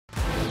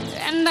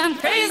And I'm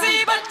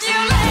crazy, but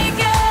you like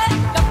it.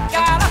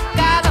 Loca,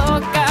 loca,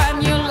 loca,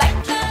 and you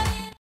like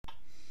it.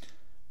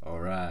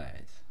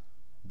 Alright,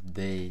 the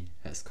day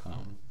has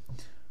come.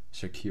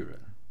 Shakira,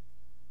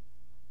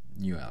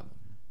 new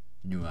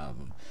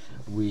album.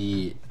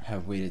 We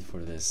have waited for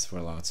this for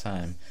a long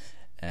time,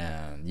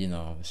 and you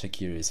know,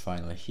 Shakira is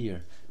finally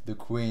here. The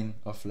queen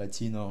of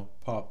Latino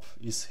pop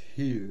is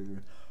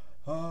here.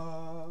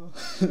 Ah,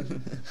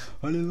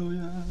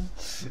 hallelujah.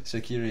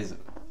 Shakira is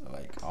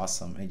like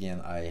awesome.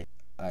 Again, I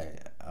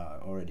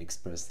already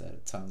expressed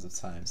that tons of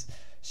times.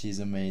 She's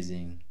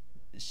amazing.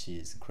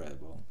 She's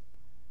incredible.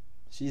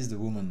 She's the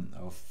woman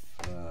of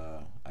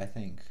I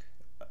think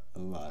a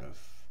lot of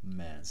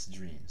men's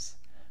dreams,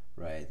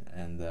 right?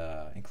 And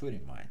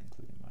including mine,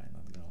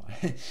 not gonna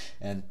lie.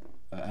 And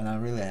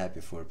I'm really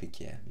happy for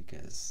Piqué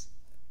because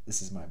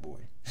this is my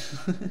boy.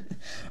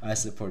 I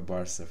support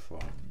Barca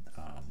from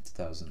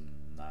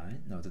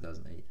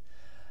 2008,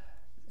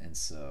 and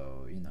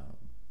so you know,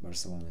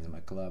 Barcelona is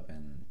my club,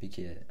 and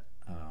Piqué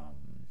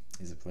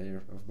is a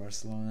player of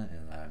Barcelona,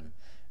 and I'm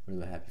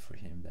really happy for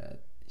him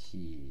that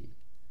he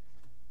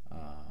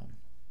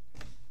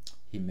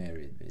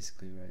married,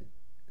 basically, right,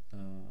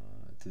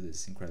 to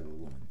this incredible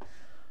woman.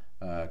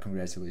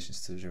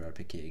 Congratulations to Gerard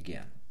Piqué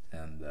again,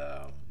 and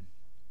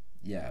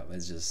yeah,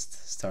 let's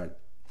just start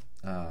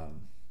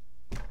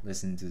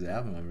listening to the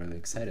album. I'm really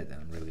excited,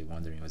 and I'm really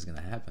wondering what's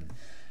gonna happen,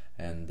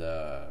 and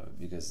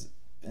because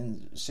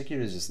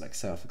Shakira is just like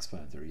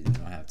self-explanatory. You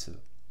don't have to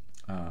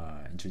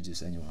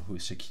introduce anyone who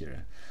is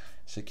Shakira.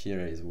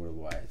 Shakira is a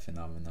worldwide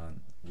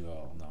phenomenon. We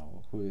all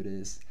know who it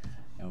is,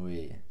 and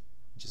we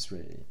just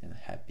ready and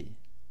happy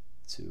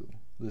to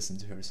listen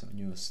to her some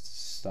new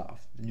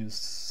stuff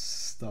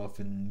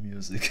in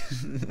music.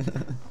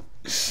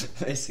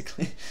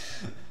 Basically.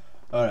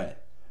 Alright,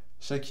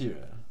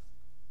 Shakira,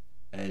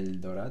 El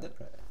Dorado,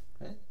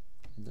 right?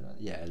 El Dorado?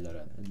 Yeah, El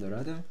Dorado. El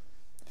Dorado,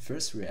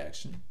 first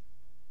reaction.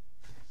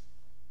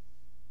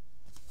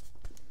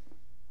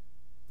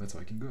 That's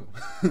how I can go.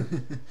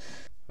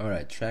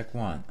 Alright, track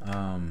 1.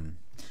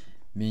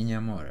 Mi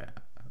Amore.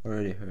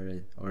 Already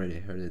heard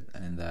it,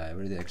 and I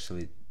already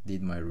actually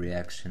did my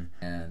reaction,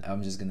 and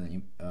I'm just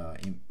gonna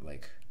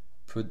like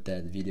put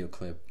that video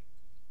clip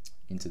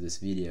into this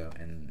video,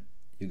 and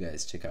you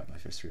guys check out my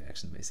first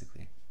reaction.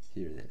 Basically,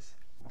 here it is.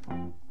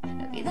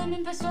 La vida me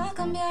empezó a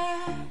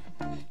cambiar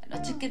la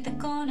noche que te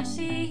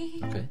conocí.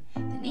 Okay.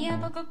 Tenía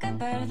poco que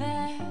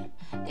perder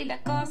y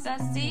la cosa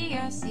sigue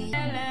así. ¿Qué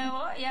le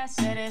voy a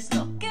hacer? Es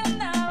lo que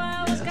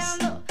andaba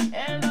buscando.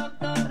 El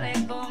doctor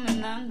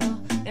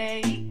recomendando.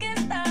 Creí que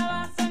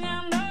estaba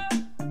soñando.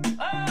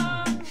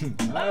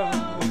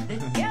 Oh, ¿de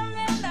qué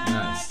me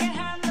andaba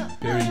quejando?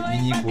 Very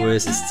unique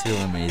voice is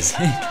still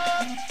amazing.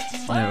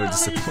 Never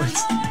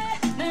disappoints.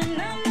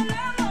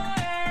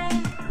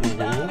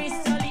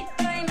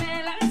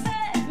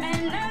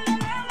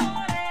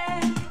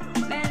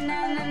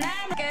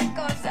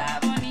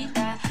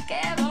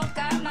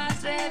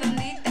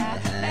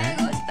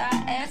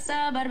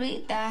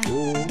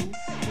 Ooh,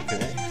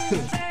 okay.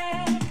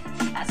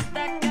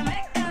 Hasta que me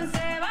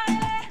cansé,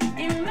 bailé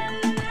y me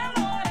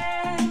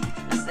enamoré.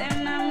 Nos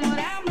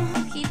enamoramos,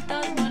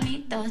 ojitos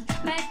bonitos.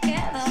 Me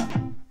quedo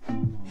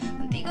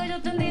contigo,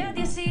 yo tendría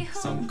 10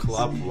 hijos. Some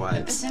club vibes.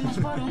 Empecemos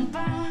por un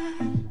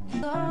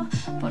paso,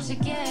 por si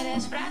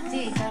quieres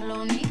practicar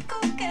lo único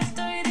que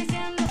estoy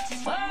diciendo.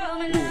 Oh,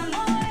 me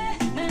enamoré,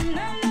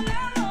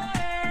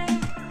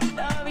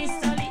 lo vi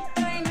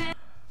solito y me.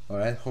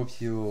 Alright, hope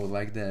you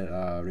like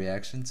that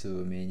reaction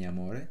to Mi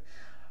Amore.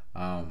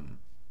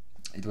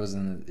 It was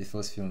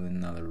filmed in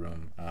another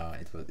room.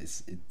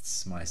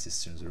 It's my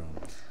sister's room.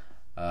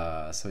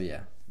 So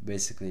yeah,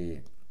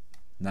 basically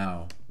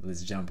now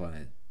let's jump on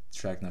it.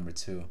 Track number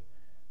 2,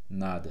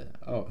 Nada.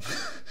 Oh,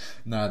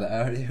 Nada. I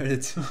already heard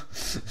it too.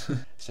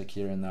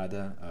 Shakira,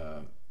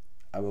 Nada.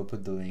 I will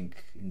put the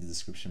link in the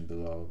description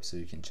below so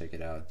you can check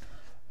it out.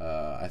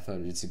 I thought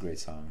it's a great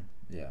song.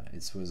 Yeah,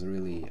 it was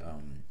really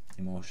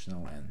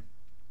emotional, and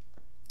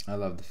I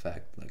love the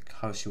fact like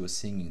how she was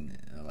singing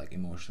like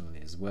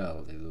emotionally as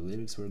well. The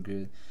lyrics were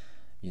good,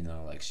 you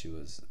know, like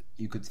you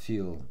could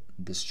feel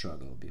the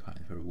struggle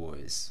behind her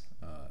voice,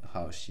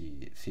 how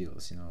she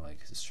feels, you know,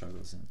 like the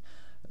struggles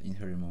in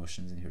her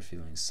emotions, in her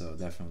feelings. So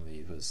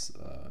definitely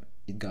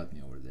it got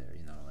me over there,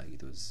 you know, like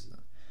it was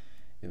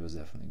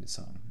definitely a good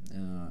song.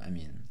 I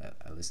mean,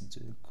 I listen to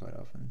it quite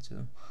often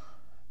too.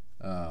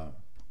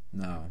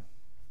 Now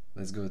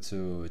let's go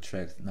to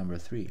track number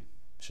 3,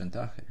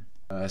 Chantaje.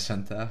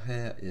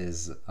 Chantaje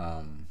is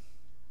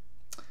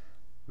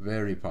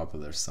very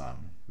popular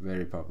song,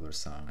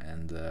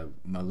 and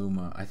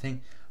Maluma, I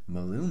think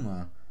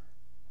Maluma,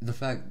 the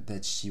fact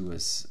that she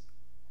was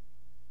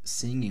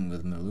singing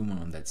with Maluma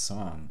on that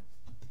song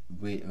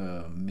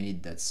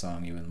made that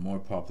song even more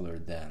popular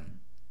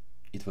than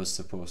it was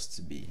supposed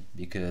to be,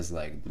 because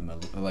like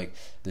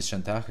the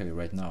Chantaje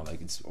right now, like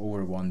it's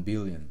over 1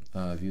 billion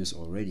views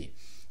already.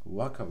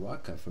 Waka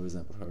Waka, for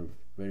example, her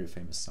very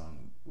famous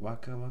song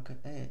Waka Waka,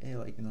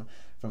 like, you know,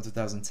 from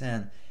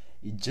 2010,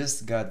 it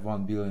just got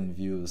 1 billion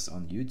views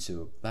on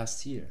YouTube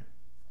last year.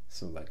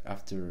 So like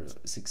after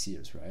 6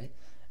 years, right?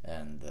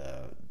 And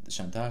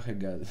Chantage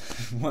got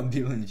 1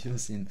 billion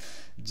views in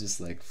just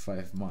like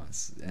 5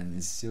 months, and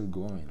it's still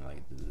going.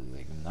 Like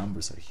the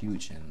numbers are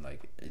huge, and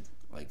like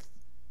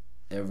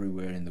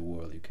everywhere in the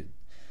world you could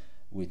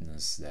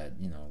witness that,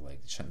 you know,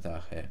 like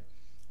Chantage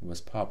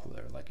was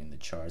popular, like in the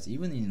charts,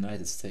 even in the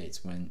United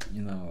States, when,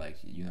 you know, like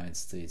United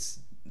States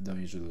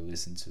don't usually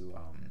listen to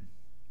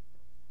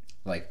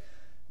like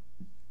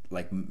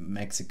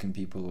Mexican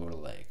people or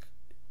like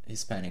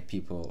Hispanic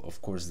people.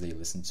 Of course they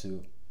listen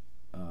to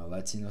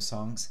Latino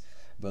songs,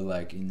 but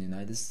like in the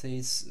United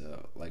States,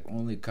 like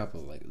only a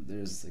couple, like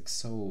there's like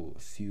so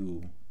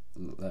few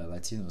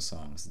Latino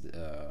songs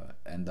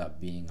end up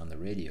being on the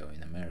radio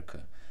in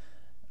America,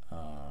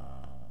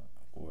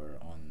 or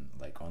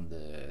on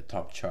the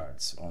top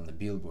charts on the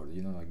Billboard,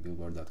 you know, like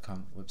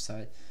Billboard.com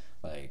website.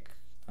 Like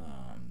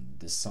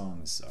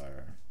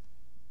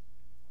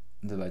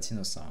the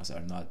Latino songs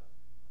are not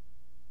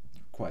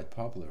quite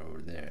popular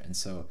over there, and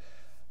so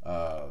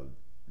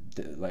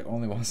like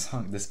only one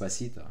song,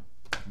 Despacito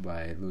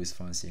by Luis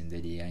Fonsi and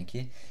Daddy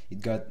Yankee,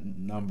 it got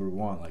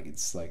 #1. Like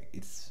it's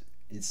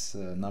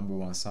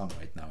 #1 song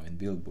right now in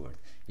Billboard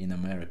in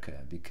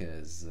America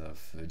because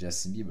of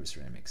Justin Bieber's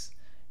remix,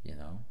 you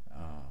know.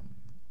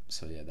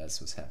 So yeah, that's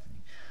what's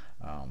happening.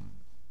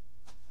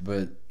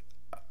 But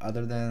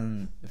other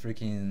than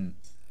freaking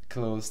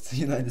close to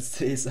United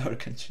States, our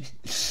country,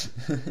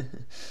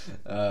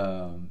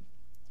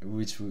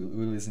 which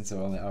we listen to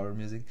only our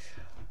music,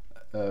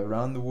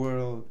 around the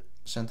world,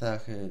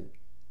 Chantage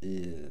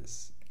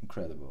is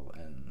incredible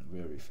and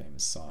very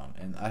famous song,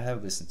 and I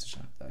have listened to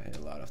Chantage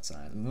a lot of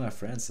times with my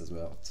friends as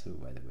well too,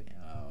 by the way.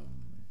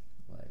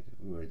 Like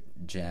we were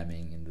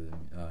jamming in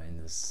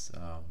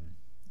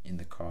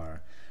the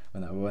car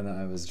when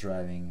I was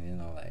driving, you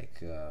know,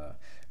 like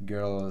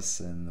girls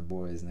and the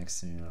boys next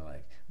to me are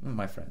like,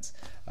 my friends,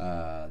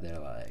 they're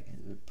like,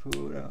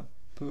 puro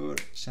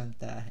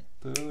Chantage,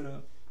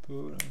 puro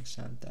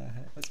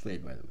Chantage. Let's play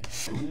it, by the way.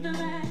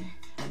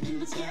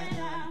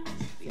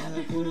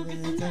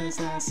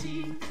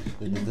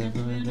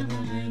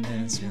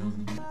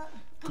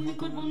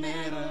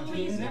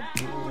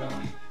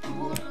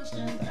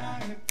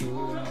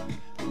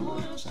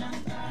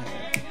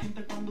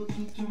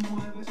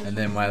 And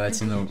then my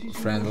Latino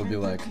friend will be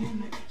like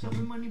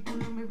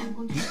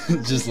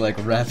just like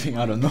rapping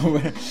out of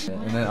nowhere,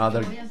 and then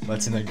other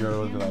Latina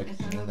girl will be like,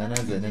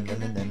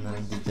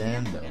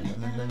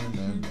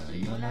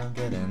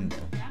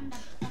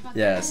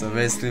 yeah. So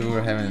basically we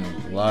were having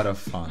a lot of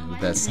fun with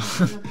that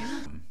song.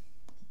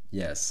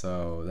 Yeah,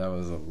 so that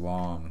was a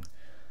long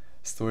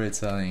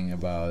storytelling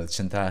about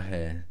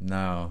Chantage.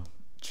 Now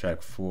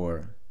track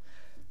 4.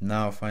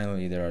 Now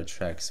finally there are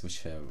tracks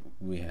which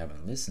we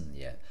haven't listened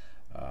yet.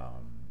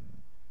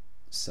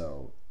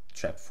 So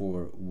track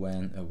 4,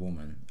 When a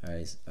Woman.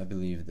 I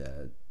believe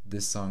that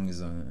this song is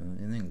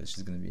in English.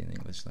 It's gonna be in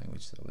English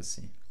language. So let's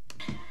see.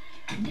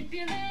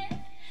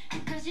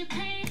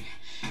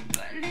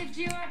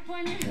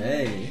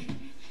 Hey.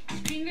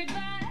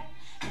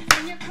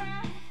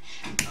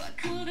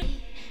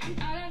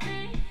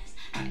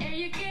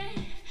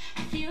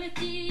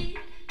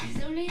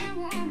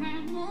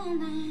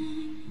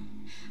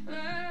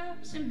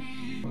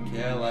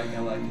 Yeah, I like it.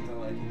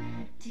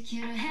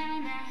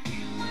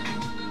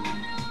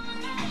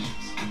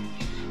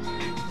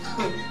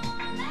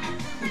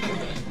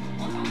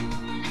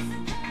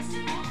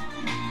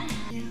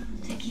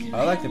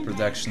 I like the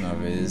production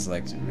of it. It's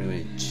like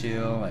really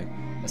chill, like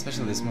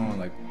especially this moment,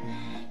 like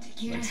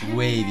it's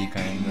wavy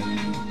kind of.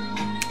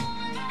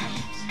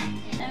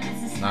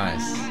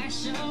 Nice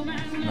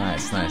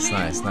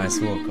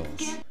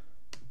vocals.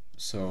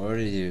 So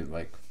already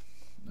like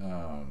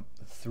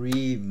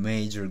 3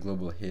 major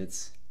global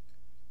hits.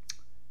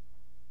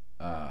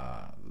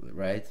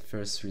 Right,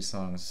 first 3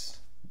 songs,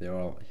 they're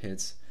all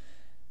hits.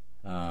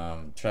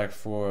 Track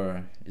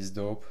 4 is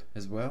dope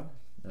as well.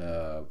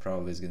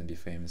 Probably is gonna be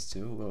famous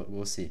too.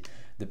 We'll see.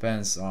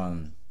 Depends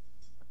on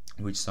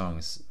which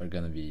songs are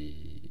gonna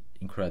be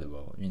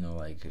incredible. You know,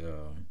 like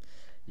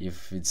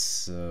if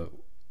it's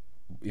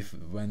if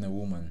When a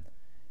Woman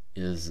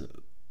is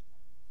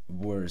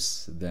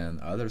worse than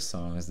other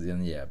songs,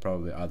 then yeah,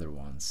 probably other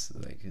ones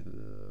like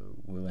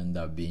will end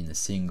up being a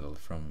single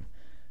from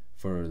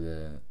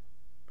her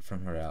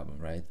album,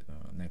 right?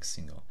 Next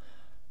single.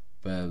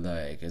 But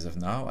like as of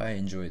now, I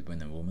enjoyed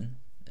When a Woman,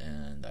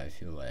 and I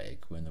feel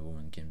like When a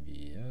Woman can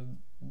be a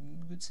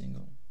good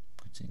single,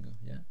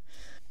 yeah.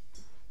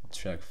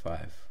 Track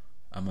 5,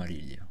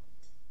 Amarillo.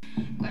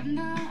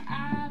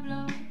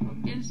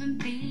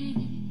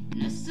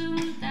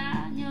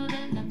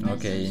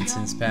 Okay, it's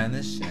in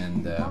Spanish,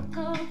 and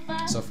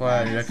so far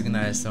I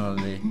recognized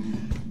only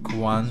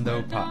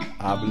cuando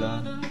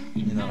habla,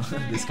 you know,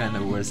 this kind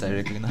of words I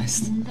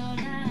recognized.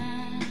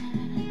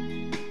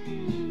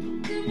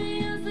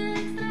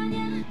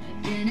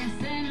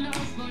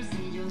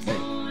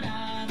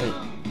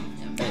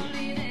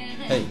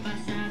 Hey.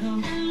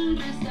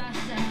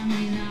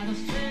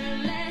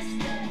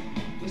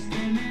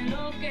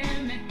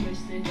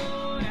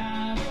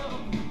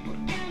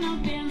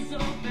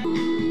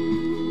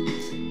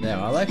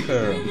 I like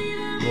her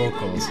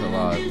vocals a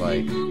lot.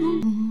 Like,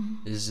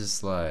 it's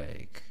just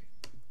like,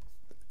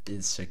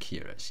 it's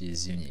Shakira.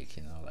 She's unique,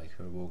 you know. Like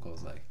her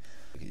vocals, like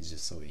it's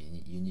just so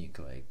unique.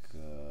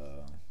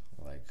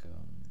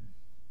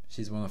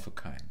 She's one of a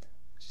kind.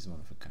 She's one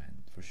of a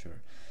kind for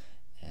sure.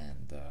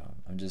 And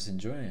I'm just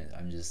enjoying it.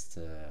 I'm just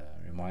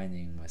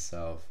reminding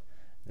myself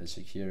that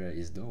Shakira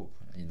is dope,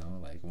 you know,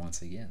 like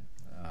once again.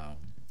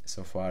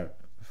 So far,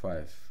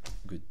 5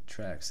 good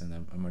tracks,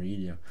 and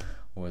Amarillo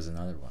was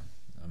another one.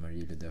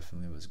 Amarillo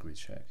definitely was a great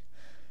track.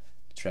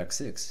 Track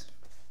 6,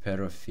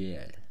 Pero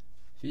Fiel,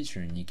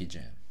 featuring Nicky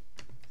Jam.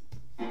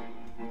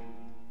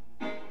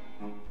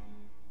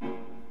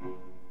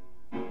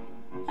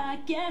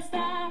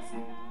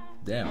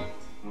 Damn.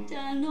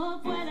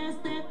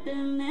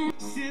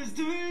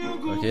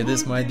 Okay,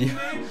 this might be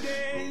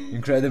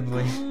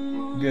incredibly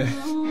good.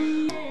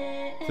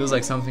 Feels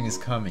like something is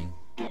coming.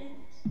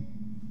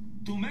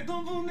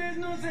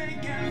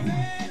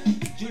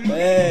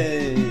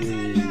 Hey!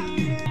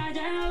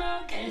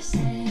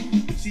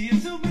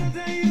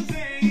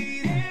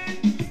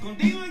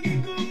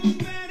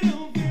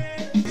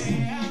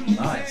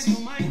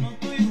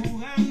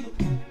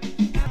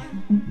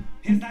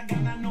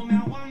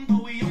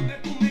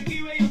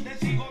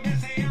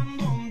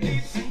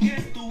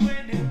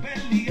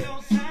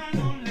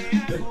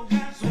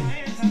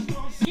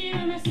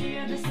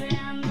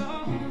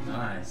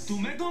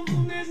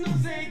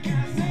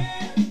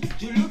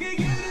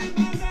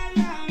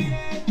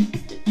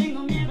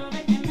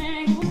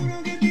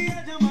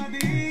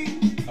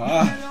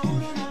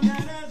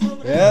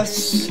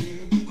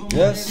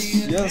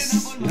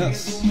 Yes.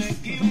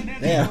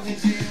 Damn.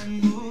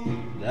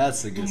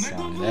 That's a good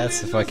song.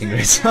 That's a fucking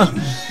great song.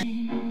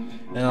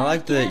 And I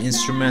like the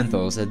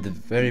instrumentals at the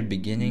very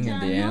beginning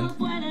and the end.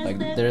 Like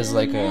there's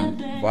like a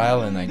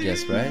violin, I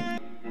guess, right?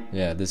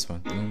 Yeah, this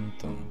one. Dun,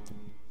 dun,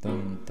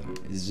 dun, dun.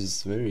 It's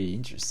just very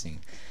interesting.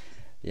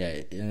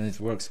 Yeah, and it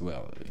works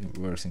well. It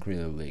works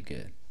incredibly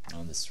good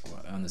on this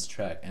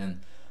track.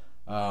 And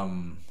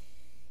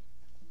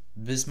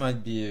this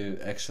might be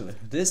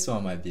this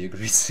one might be a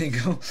great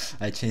single.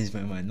 I changed my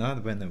mind.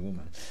 Not When a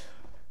Woman.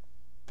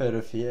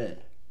 Pero Fiel.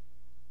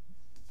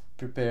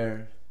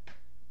 Prepare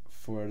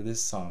for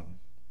this song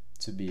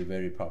to be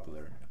very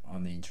popular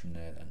on the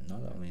internet, and not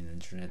only on the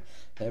internet,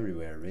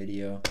 everywhere,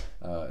 radio,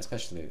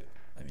 especially.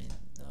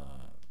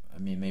 I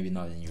mean, maybe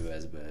not in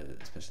US, but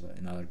especially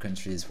in other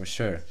countries for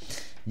sure.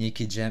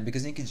 Nicky Jam,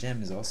 because Nicky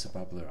Jam is also a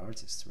popular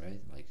artist, right?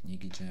 Like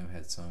Nicky Jam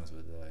had songs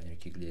with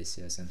Enrique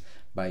Iglesias, and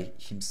by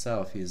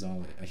himself, he is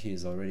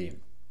already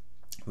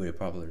very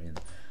popular in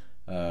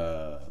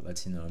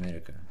Latino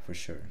America for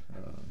sure.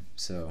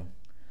 So,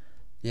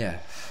 yeah,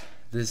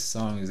 this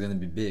song is gonna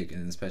be big,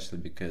 and especially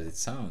because it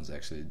sounds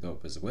actually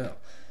dope as well.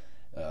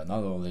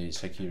 Not only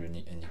Shakira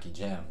and Nicky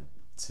Jam,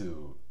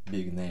 two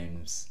big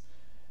names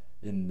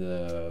in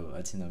the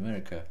Latin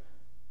America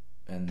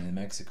and in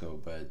Mexico,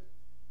 but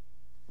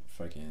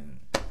fucking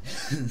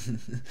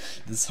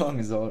the song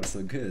is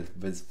also good.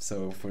 But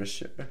so for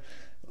sure,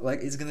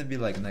 like it's gonna be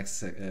like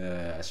next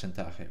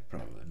Chantaje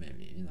probably,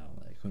 maybe, you know,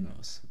 like who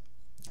knows.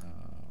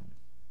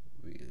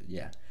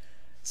 Yeah.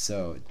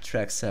 So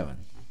track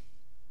 7,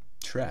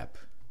 Trap,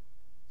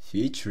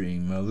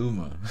 featuring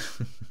Maluma.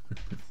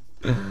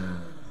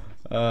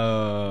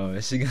 Oh,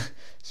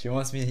 she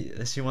wants me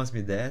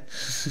dead.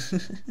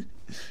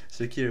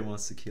 Shakira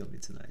wants to kill me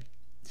tonight.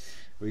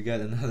 We got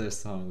another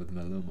song with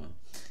Maluma,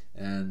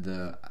 and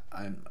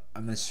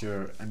I'm not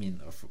sure. I mean,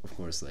 of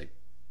course, like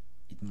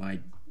it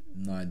might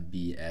not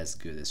be as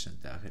good as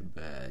Chantaje,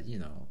 but you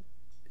know,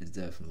 it's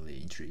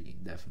definitely intriguing.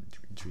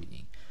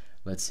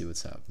 Let's see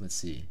what's up. Let's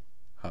see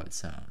how it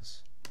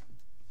sounds.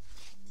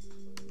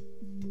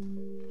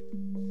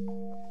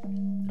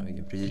 We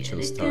can pretty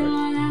chill start.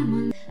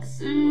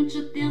 Hace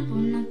mucho tiempo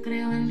no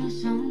creo en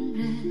los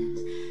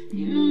hombres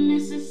y no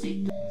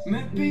necesito.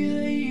 Me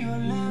pide y yo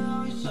le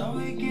doy,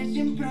 sabe que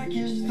siempre aquí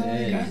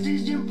estoy. Casi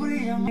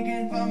siempre ella me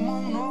que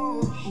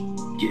vámonos.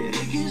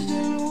 Quiere que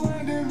se lo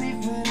haga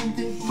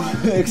diferente.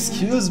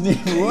 Excuse me,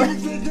 what?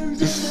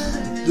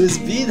 This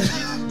beat?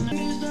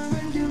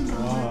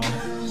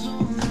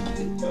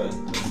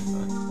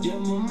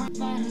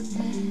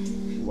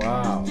 Wow.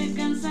 Wow.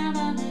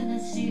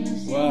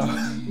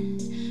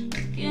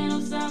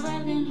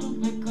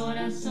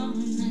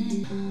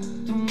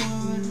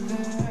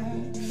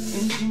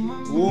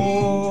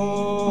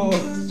 Whoa.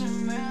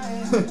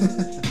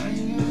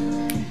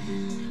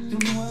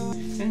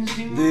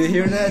 Do you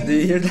hear that? Do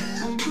you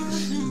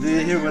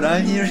hear what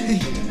I'm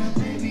hearing?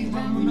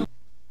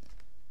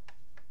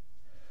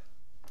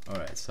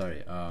 Alright,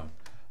 sorry.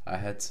 I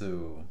had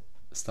to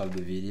stop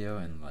the video,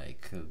 and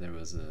like there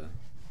was a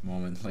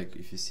moment, like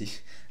if you see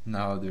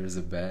now there's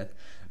a bed.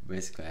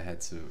 Basically I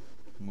had to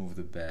move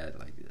the bed,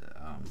 like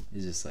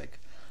it's just like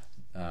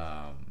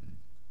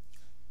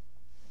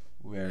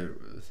we're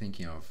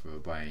thinking of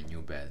buying a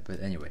new bed,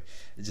 but anyway,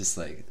 it's just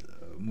like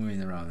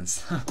moving around and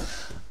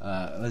stuff.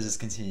 Let's just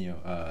continue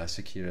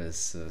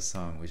Shakira's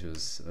song, which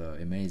was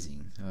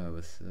amazing,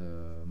 with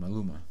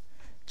Maluma,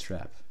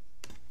 Trap.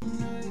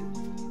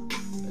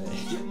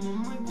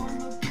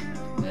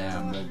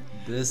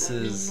 This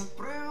is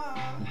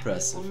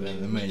impressive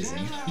and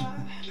amazing.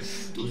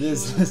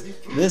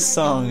 this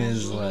song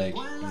is like,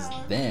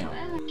 damn,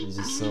 it's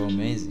just so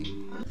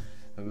amazing.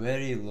 A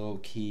very low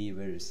key,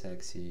 very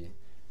sexy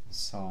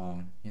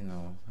song, you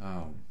know,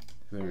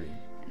 very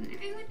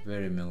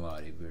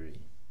melodic, very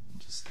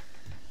just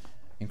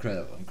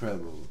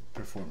incredible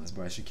performance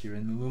by Shakira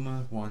and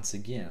Maluma once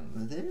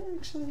again.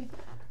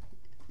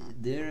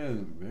 They're a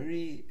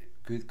very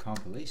good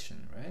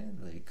compilation, right?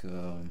 Like,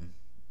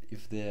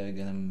 if they're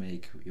gonna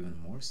make even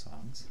more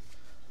songs,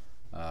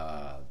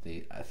 I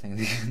think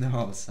they can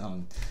all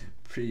sound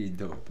pretty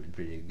dope and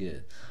pretty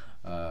good.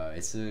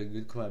 It's a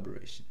good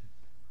collaboration,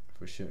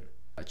 for sure.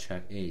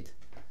 Track 8,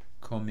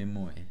 Come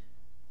Moi,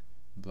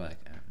 Black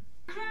M.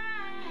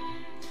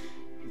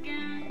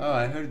 Oh,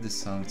 I heard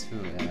this song too.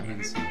 Yeah, I heard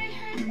this song.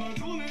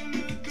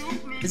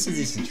 It's a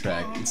decent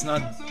track. It's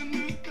not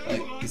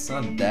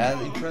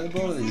that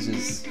incredible. It's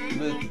just,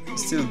 but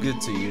still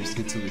good to hear. It's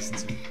good to listen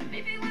to.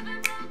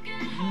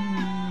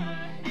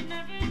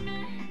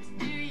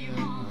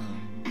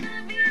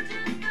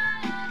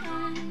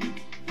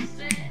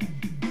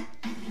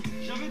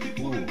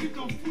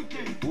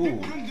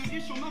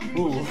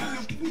 Ooh.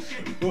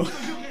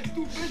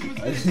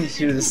 I didn't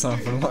hear this song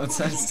for a long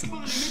time,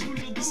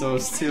 so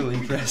still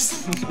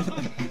impressed.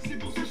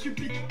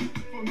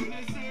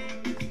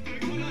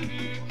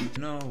 You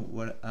know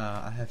what?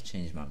 I have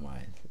changed my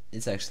mind.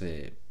 It's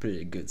actually a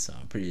pretty good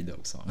song, pretty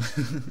dope song.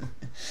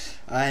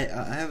 I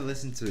have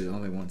listened to it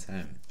only one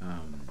time.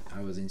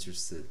 I was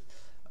interested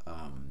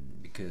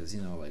because,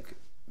 you know, like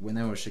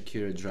whenever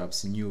Shakira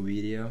drops a new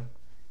video,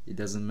 it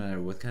doesn't matter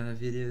what kind of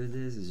video it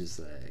is. It's just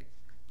like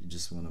you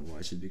just want to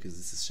watch it because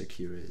this is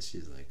Shakira.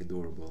 She's like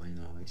adorable, you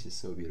know, like she's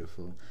so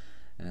beautiful,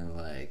 and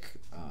like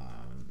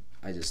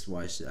I just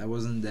watched it. I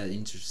wasn't that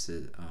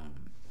interested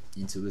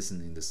into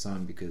listening the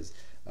song because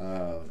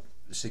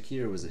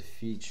Shakira was a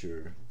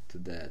feature to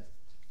that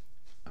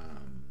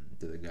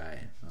to the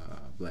guy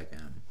Black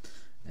M,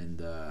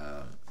 and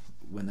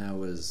when I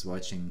was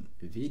watching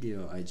the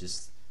video, I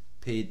just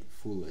paid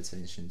full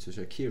attention to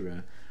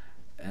Shakira,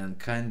 and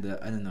kinda,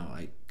 I don't know,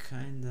 I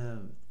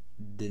kinda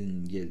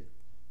didn't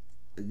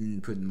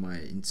put my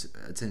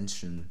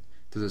attention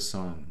to the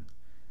song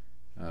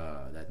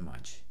that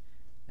much,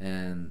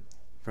 and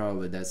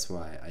probably that's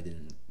why I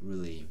didn't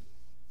really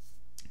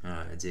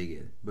dig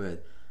it.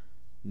 But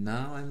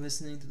now I'm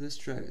listening to this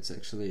track. It's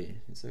actually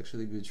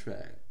a good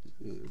track,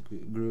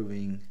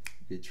 grooving,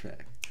 good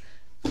track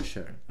for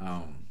sure.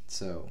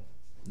 So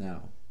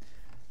now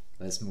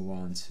let's move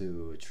on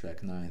to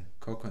track 9,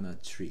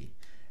 Coconut Tree,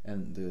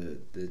 and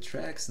the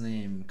track's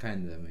name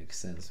kind of makes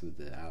sense with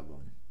the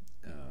album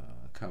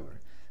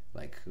cover.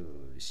 Like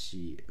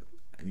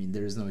I mean,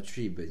 there's no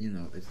tree, but you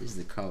know, at least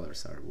the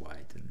colors are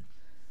white. And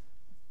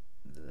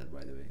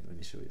by the way, let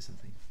me show you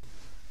something.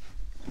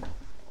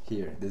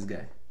 Here, this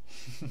guy.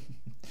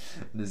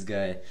 This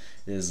guy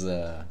is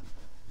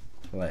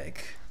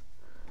like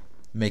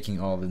making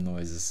all the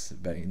noises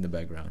back in the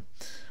background.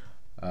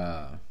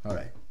 All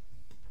right,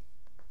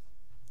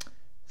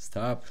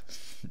 stop,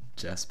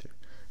 Jasper.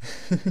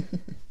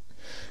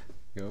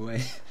 Go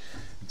away.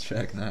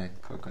 Track 9,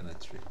 Coconut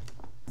Tree.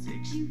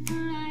 Searching for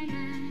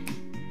islands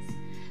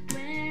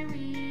where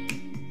we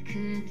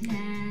could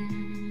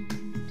land.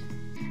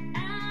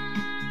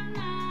 I'm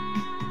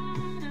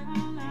not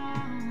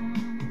alone,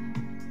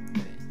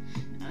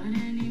 not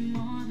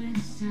anymore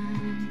this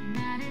time.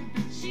 Got it,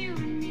 but you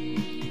and me.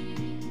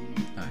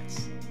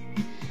 Nice.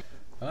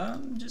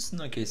 Just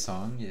an okay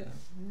song, yeah.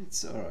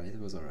 It's alright, it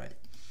was alright.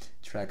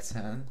 Track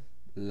 10,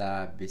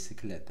 La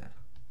Bicicleta.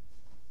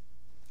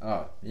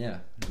 Oh, yeah,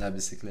 La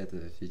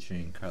Bicicleta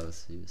featuring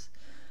Carlos Hughes.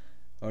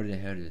 Already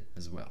heard it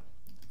as well.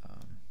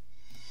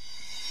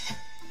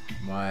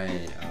 My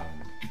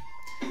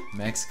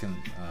Mexican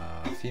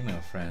female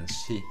friend,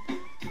 she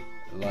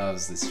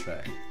loves this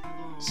track.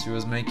 She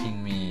was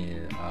making me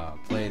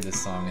play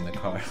this song in the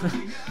car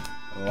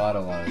a lot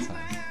of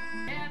times.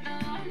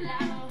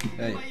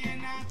 Hey,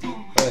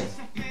 hey,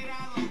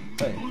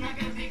 hey.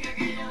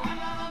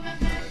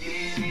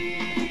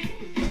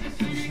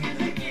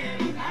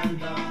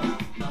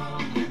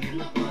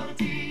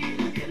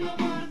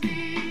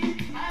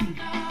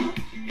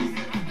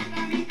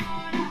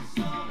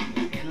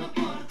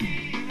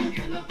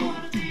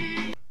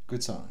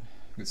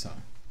 Good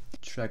song.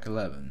 Track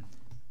 11,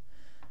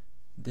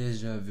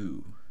 Deja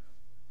Vu,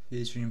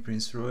 featuring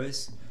Prince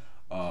Royce.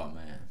 Oh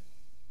man,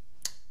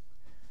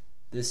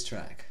 this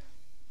track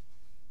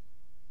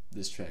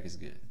is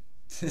good.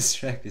 This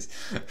track is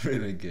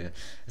really good,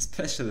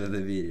 especially the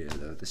video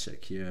though, the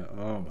Shakira.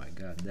 Oh my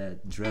god,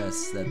 that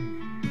dress,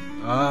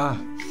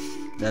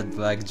 that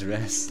black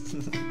dress.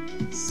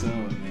 So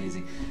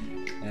amazing,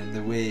 and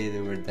the way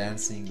they were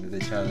dancing with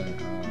each other.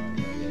 Oh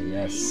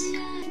yeah, yes.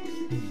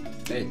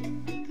 Hey.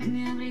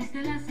 Me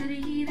abriste las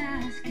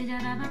heridas que ya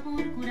daba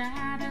por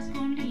curadas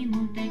con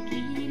limón,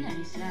 tequila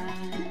y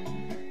sal.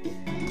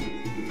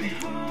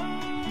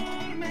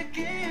 Mejor me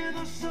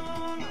quedo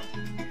solo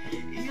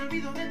y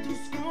olvido de tus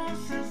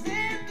cosas,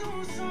 de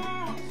tus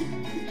ojos.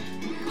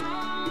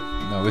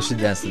 No, We should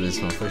dance to this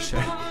one for sure.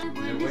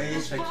 The way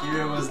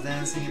Shakira was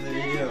dancing in the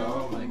video,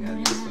 oh my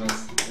god, this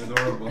was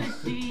adorable.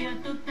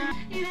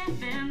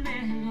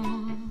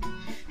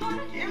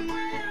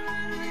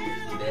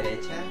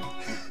 Derecha.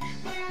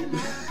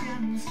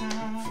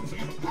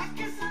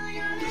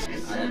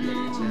 A la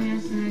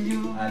derecha.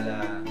 A la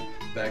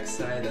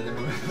backside, I don't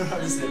know how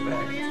to say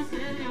back.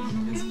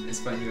 It's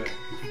español.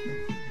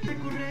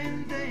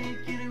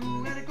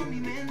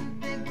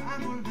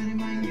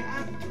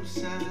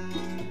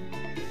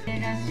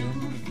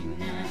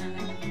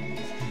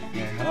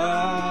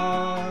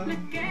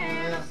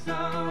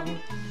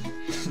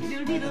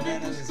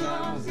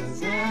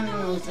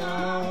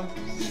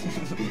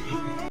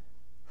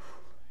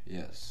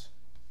 Yes.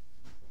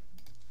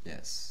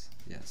 Yes.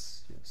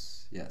 Yes.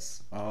 Yes.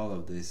 Yes. All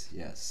of this.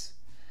 Yes.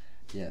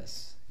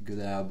 Yes. Good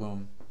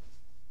album.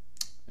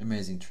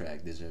 Amazing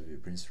track. Deja Vu.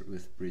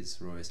 With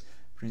Prince Royce.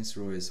 Prince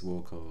Royce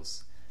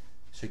vocals.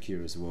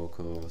 Shakira's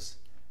vocals.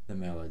 The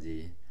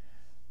melody.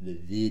 The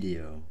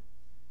video.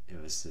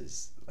 It was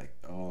just like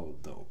all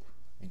dope.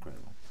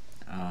 Incredible.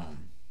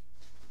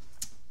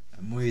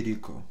 Muy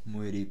rico.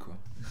 Muy rico.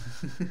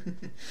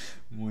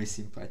 Muy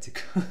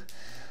simpático.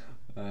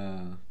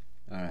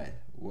 Alright,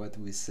 what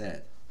we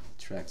said.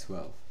 Track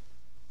 12.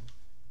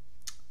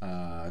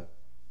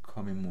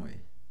 Come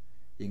Muy.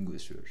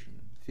 English version.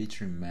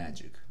 Featuring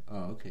Magic.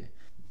 Oh, okay.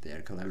 They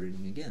are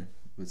collaborating again.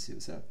 Let's see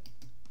what's up.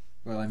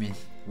 Well, I mean,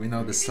 we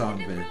know the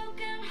song, but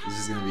it's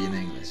just gonna be in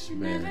English.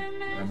 But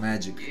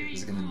Magic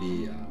is gonna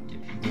be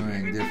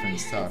doing different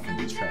stuff in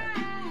the track.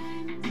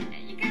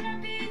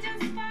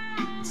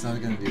 It's not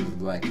gonna be with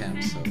Black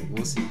Cam, so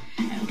we'll see.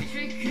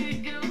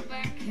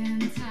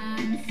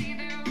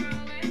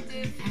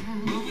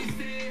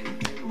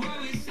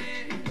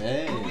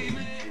 Hey!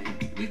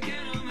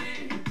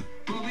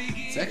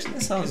 It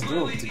actually sounds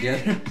dope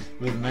together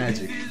with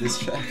Magic, this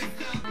track.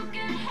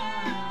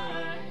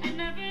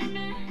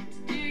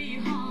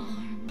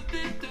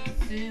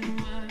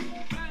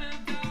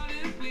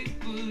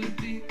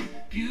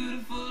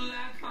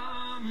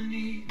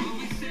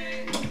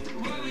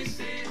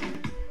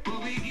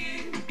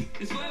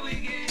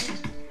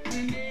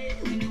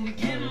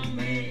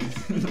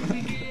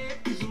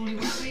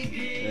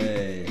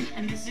 Hey,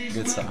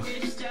 good song.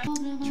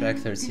 Track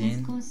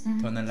 13,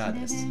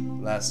 Toneladas,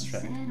 last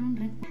track.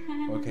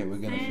 Okay, we're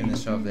gonna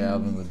finish off the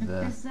album with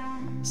the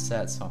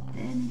sad song.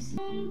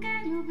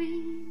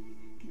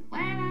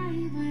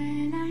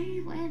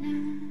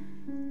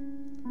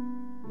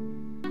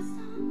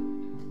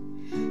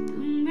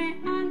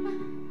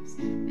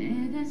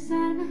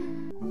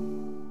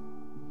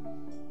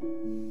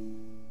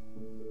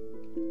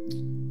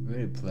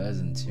 Very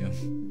pleasant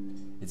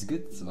tune. It's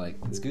good,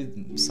 it's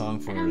good song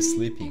for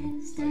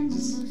sleeping. Like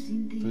just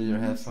put your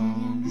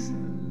headphones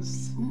and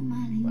just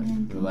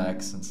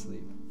relax and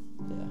sleep.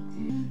 Yeah,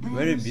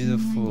 very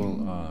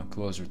beautiful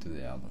closure to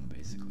the album,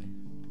 basically.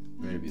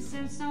 Very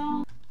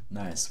beautiful.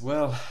 Nice.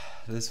 Well,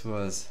 this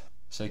was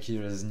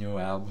Shakira's new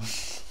album,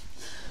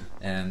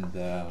 and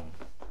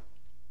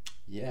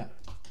yeah,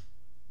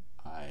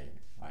 I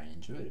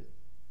enjoyed it.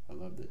 I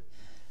loved it.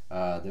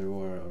 There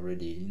were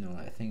already,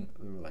 I think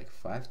there were like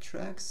 5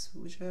 tracks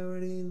which I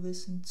already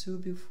listened to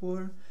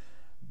before,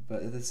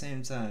 but at the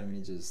same time,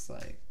 it just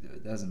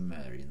it doesn't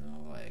matter,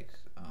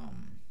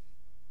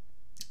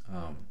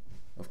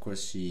 of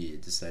course she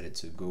decided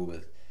to go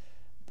with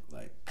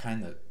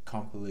kind of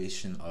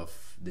compilation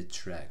of the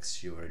tracks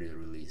she already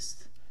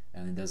released,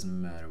 and it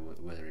doesn't matter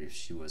whether if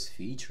she was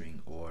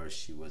featuring or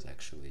she was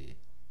actually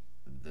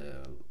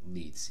the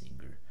lead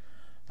singer.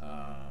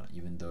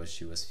 Even though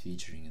she was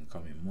featuring in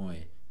Come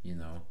Muy,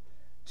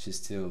 she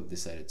still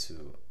decided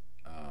to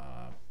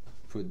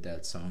put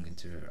that song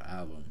into her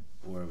album.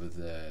 Or with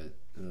the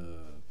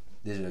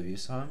Deja Vu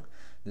song.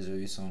 Deja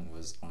Vu song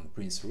was on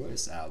Prince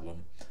Royce's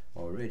album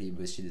already,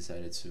 but she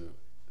decided to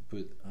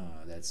put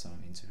that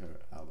song into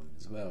her album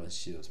as well, and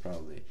she was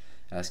probably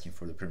asking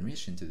for the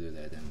permission to do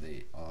that, and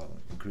they all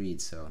agreed.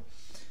 So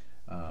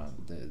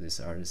this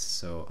artist,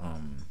 so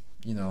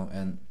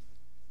and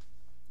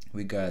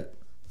we got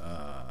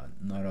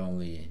not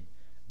only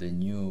the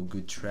new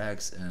good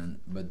tracks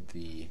but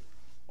the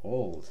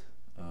old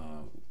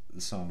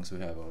songs we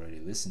have already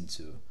listened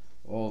to,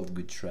 old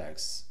good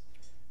tracks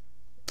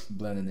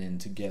blended in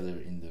together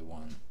in the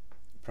one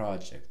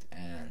project,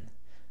 and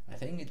I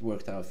think it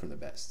worked out for the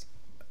best.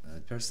 I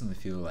personally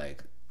feel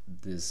like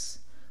this,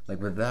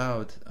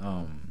 without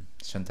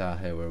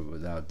Chantaje, or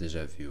without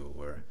Deja Vu,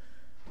 or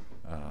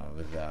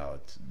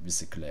without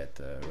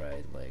Bicicleta,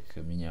 right,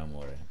 Minha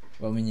Amore.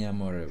 Well, Minha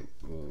Amore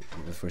will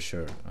for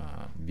sure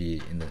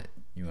be in the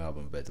new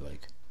album, but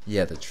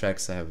yeah, the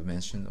tracks I have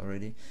mentioned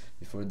already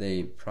before,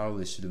 they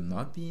probably should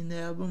not be in the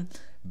album,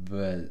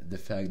 but the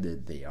fact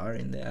that they are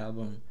in the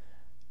album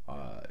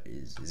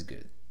is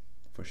good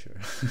for sure.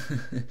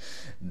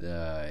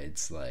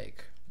 It's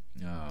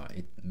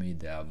it made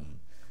the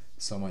album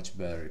so much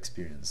better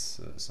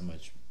experience, so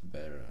much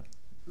better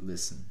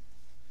listen.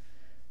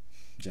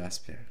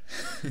 Jasper.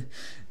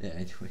 Yeah,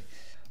 anyway,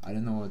 I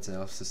don't know what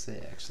else to say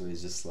actually.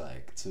 It's just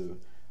to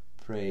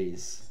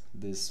praise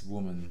this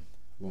woman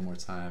one more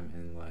time,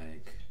 and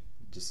like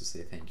just to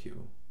say thank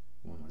you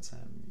one more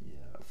time,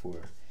 yeah,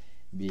 for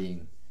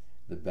being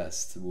the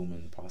best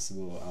woman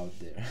possible out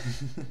there.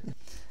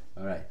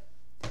 All right,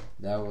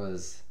 that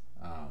was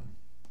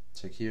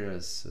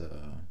Shakira's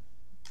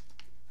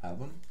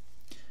album.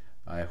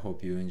 I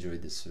hope you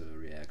enjoyed this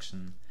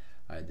reaction.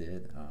 I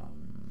did.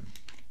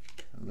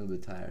 A little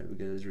bit tired. We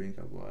got a drink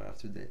of water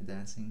after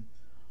dancing.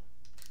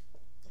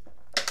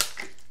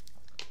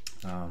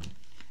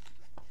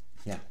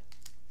 Yeah,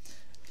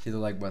 hit the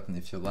like button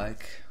if you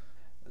like.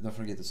 Don't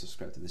forget to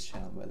subscribe to this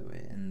channel, by the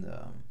way, and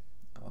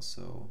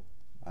also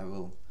I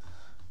will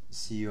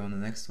see you on the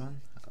next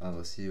one. I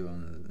will see you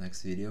on the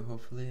next video,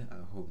 hopefully.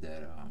 I hope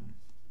that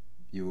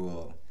you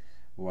will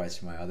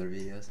watch my other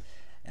videos,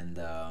 and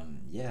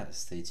yeah,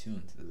 stay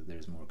tuned,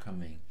 there's more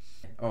coming.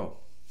 Oh,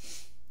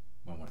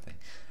 one more thing,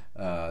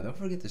 don't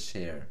forget to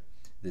share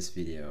this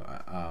video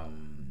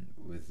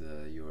with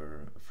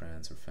your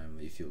friends or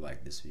family if you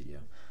like this video.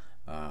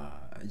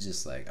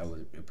 Just like, I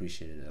would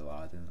appreciate it a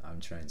lot, and I'm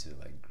trying to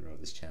like grow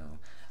this channel.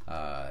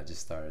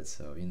 Just started,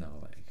 so you know,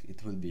 like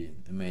it would be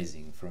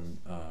amazing from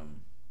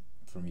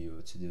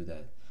you to do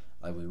that.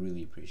 I would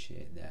really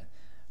appreciate that.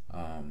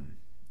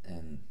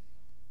 And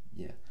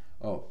yeah,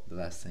 oh, the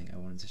last thing I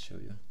wanted to show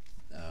you,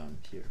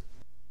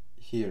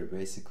 here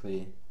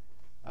basically,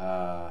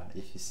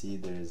 if you see,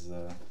 there's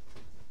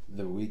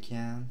The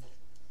Weeknd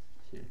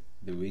here,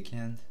 The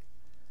Weeknd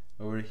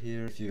over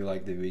here. If you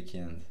like The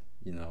Weeknd,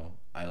 you know,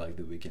 I like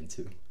The Weeknd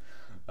too.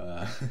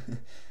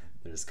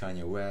 There's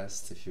Kanye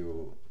West. If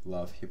you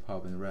love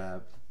hip-hop and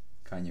rap,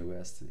 Kanye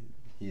West,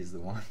 he's the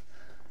one.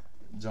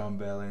 John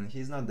Bellin,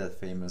 he's not that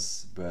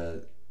famous,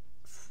 but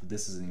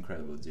this is an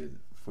incredible dude.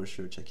 For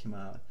sure, check him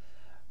out.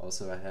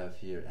 Also, I have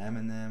here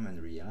Eminem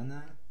and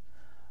Rihanna.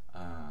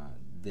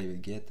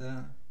 David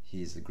Guetta,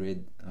 he's a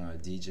great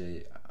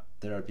DJ.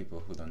 There are people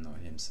who don't know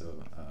him,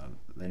 so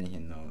letting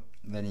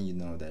you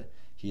know that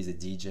he's a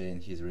DJ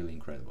and he's really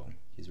incredible.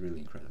 He's really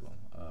incredible.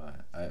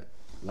 I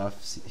love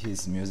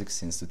his music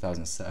since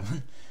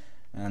 2007.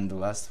 And the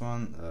last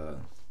one,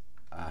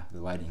 the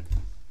lighting.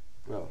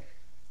 Well,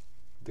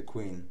 the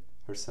Queen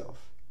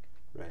herself,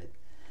 right?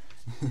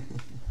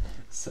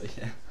 So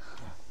yeah,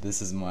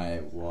 this is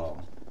my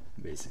wall,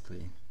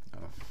 basically,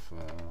 of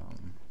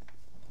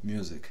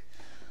music.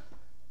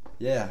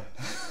 Yeah,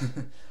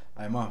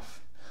 I'm off.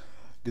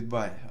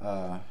 Goodbye.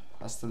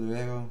 Hasta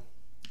luego.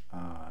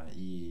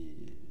 Y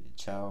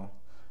ciao.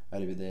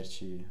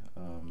 Arrivederci.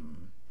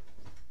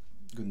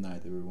 Good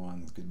night,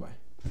 everyone. Goodbye.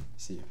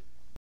 See you.